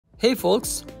Hey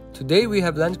folks, today we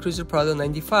have Land Cruiser Prado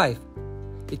 95.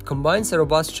 It combines a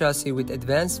robust chassis with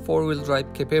advanced 4-wheel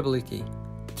drive capability.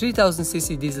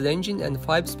 3000cc diesel engine and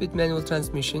 5-speed manual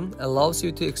transmission allows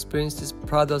you to experience this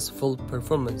Prado's full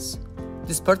performance.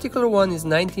 This particular one is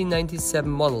 1997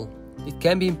 model. It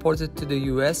can be imported to the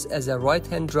US as a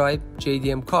right-hand drive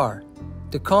JDM car.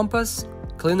 The compass,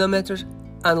 clinometer,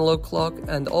 analog clock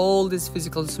and all these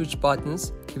physical switch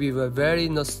buttons give you a very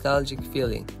nostalgic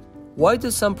feeling. Why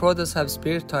do some Prados have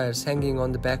spare tires hanging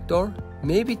on the back door?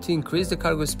 Maybe to increase the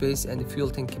cargo space and the fuel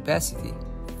tank capacity.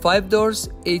 5 doors,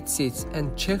 8 seats,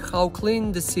 and check how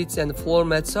clean the seats and floor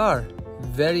mats are.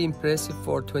 Very impressive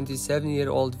for a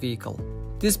 27-year-old vehicle.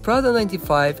 This Prado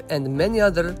 95 and many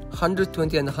other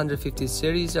 120 and 150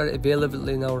 series are available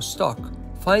in our stock.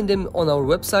 Find them on our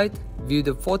website, view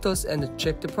the photos and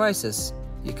check the prices.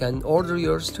 You can order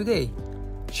yours today.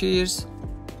 Cheers!